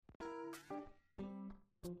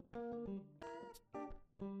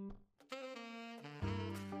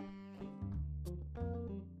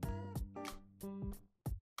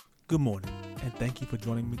Good morning, and thank you for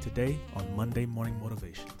joining me today on Monday Morning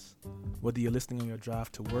Motivations. Whether you're listening on your drive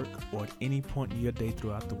to work or at any point in your day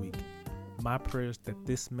throughout the week, my prayer is that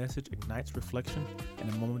this message ignites reflection and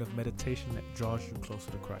a moment of meditation that draws you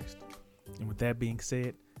closer to Christ. And with that being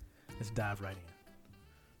said, let's dive right in.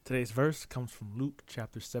 Today's verse comes from Luke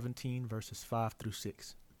chapter 17, verses 5 through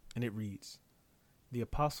 6, and it reads, "The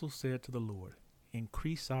apostle said to the Lord,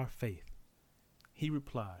 'Increase our faith.' He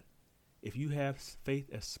replied, 'If you have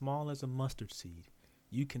faith as small as a mustard seed,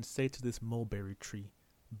 you can say to this mulberry tree,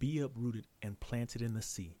 be uprooted and planted in the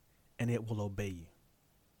sea, and it will obey you.'"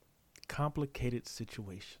 Complicated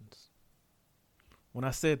situations. When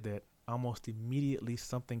I said that, almost immediately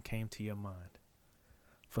something came to your mind.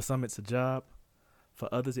 For some, it's a job. For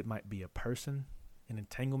others, it might be a person, an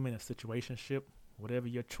entanglement, a situationship, whatever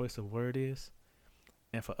your choice of word is.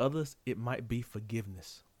 And for others, it might be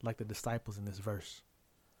forgiveness, like the disciples in this verse.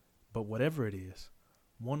 But whatever it is,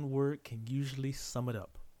 one word can usually sum it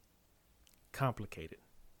up. Complicated.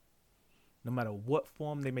 No matter what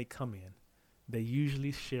form they may come in, they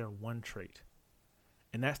usually share one trait.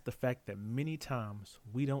 And that's the fact that many times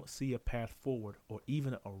we don't see a path forward or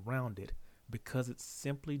even around it because it's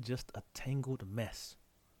simply just a tangled mess.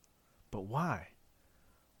 But why?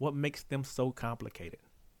 What makes them so complicated?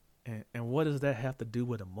 And what does that have to do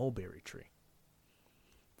with a mulberry tree?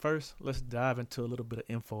 First, let's dive into a little bit of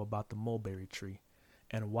info about the mulberry tree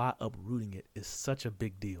and why uprooting it is such a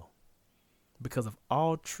big deal. Because of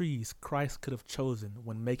all trees Christ could have chosen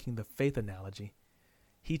when making the faith analogy,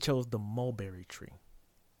 he chose the mulberry tree.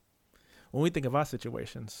 When we think of our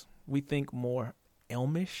situations, we think more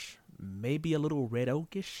elmish, maybe a little red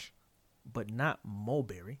oakish, but not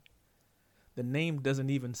mulberry. The name doesn't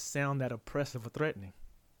even sound that oppressive or threatening.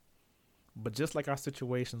 But just like our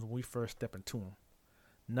situations when we first step into them,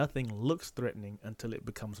 nothing looks threatening until it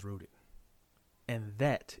becomes rooted. And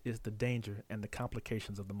that is the danger and the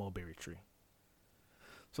complications of the mulberry tree.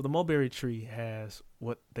 So the mulberry tree has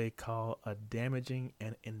what they call a damaging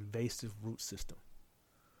and invasive root system.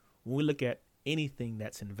 When we look at anything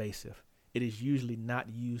that's invasive, it is usually not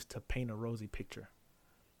used to paint a rosy picture,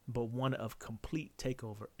 but one of complete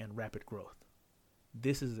takeover and rapid growth.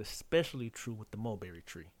 This is especially true with the mulberry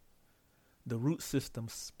tree. The root system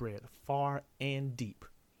spread far and deep.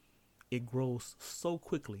 It grows so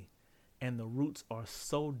quickly, and the roots are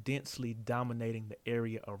so densely dominating the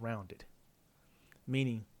area around it.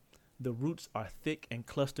 Meaning, the roots are thick and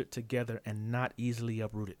clustered together and not easily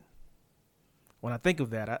uprooted. When I think of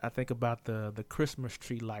that, I think about the Christmas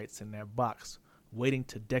tree lights in their box, waiting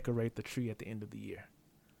to decorate the tree at the end of the year.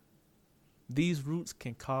 These roots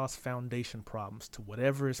can cause foundation problems to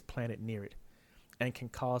whatever is planted near it, and can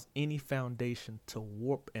cause any foundation to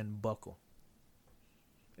warp and buckle.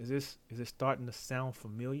 Is this starting to sound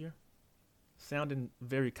familiar? Sounding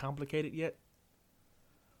very complicated yet?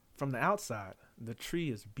 From the outside, the tree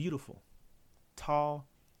is beautiful, tall,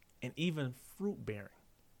 and even fruit-bearing.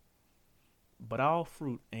 But all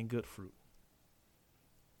fruit ain't good fruit.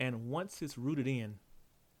 And once it's rooted in,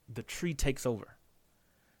 the tree takes over,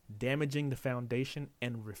 damaging the foundation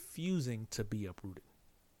and refusing to be uprooted.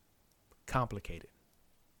 Complicated.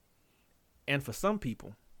 And for some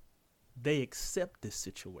people, they accept this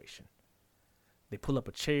situation. They pull up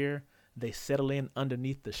a chair, they settle in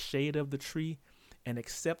underneath the shade of the tree, and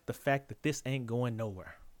accept the fact that this ain't going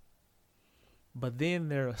nowhere. But then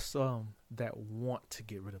there are some that want to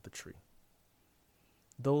get rid of the tree.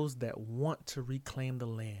 Those that want to reclaim the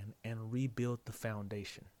land and rebuild the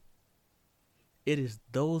foundation. It is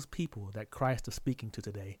those people that Christ is speaking to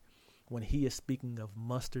today when he is speaking of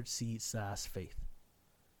mustard seed sized faith.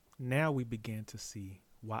 Now we begin to see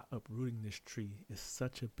why uprooting this tree is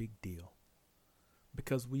such a big deal.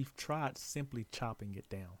 Because we've tried simply chopping it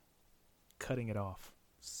down, cutting it off,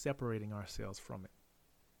 separating ourselves from it.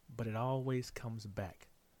 But it always comes back.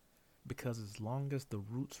 Because as long as the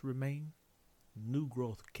roots remain, new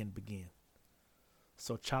growth can begin.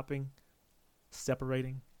 So chopping,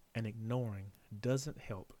 separating, and ignoring doesn't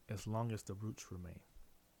help as long as the roots remain.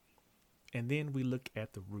 And then we look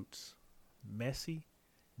at the roots, messy,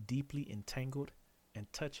 deeply entangled, and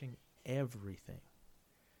touching everything.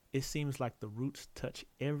 It seems like the roots touch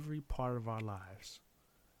every part of our lives.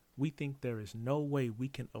 We think there is no way we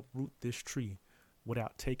can uproot this tree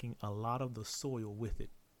without taking a lot of the soil with it.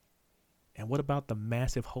 And what about the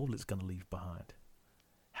massive hole it's going to leave behind?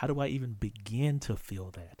 How do I even begin to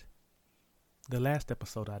feel that? The last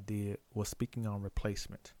episode I did was speaking on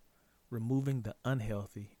replacement, removing the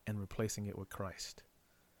unhealthy and replacing it with Christ.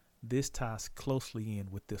 This ties closely in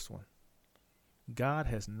with this one. God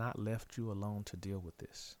has not left you alone to deal with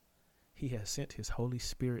this. He has sent his Holy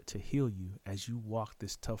Spirit to heal you as you walk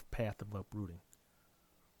this tough path of uprooting.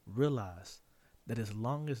 Realize that as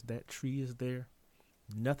long as that tree is there,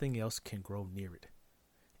 nothing else can grow near it.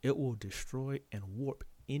 It will destroy and warp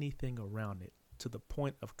anything around it to the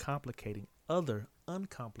point of complicating other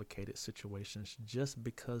uncomplicated situations just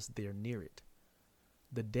because they're near it.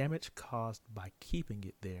 The damage caused by keeping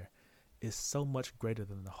it there is so much greater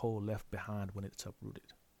than the hole left behind when it's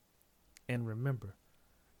uprooted. And remember,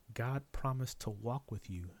 God promised to walk with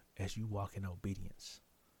you as you walk in obedience.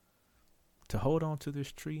 To hold on to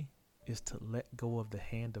this tree is to let go of the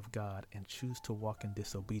hand of God and choose to walk in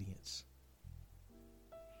disobedience.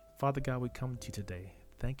 Father God, we come to you today,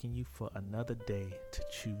 thanking you for another day to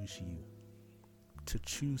choose you, to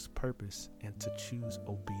choose purpose, and to choose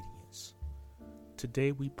obedience.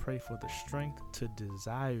 Today we pray for the strength to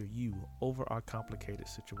desire you over our complicated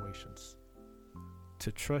situations,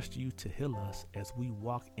 to trust you to heal us as we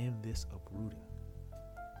walk in this uprooting,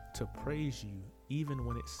 to praise you even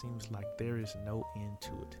when it seems like there is no end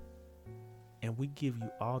to it. And we give you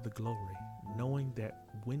all the glory, knowing that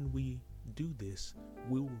when we do this,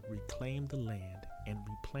 we will reclaim the land and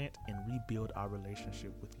replant and rebuild our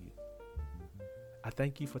relationship with you. I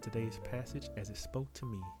thank you for today's passage as it spoke to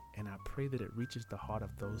me, and I pray that it reaches the heart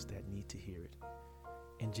of those that need to hear it.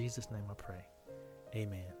 In Jesus' name I pray.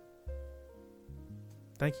 Amen.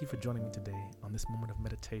 Thank you for joining me today on this moment of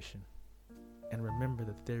meditation. And remember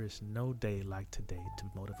that there is no day like today to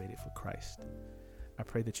be motivated for Christ. I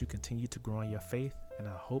pray that you continue to grow in your faith, and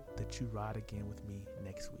I hope that you ride again with me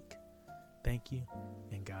next week. Thank you,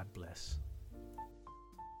 and God bless.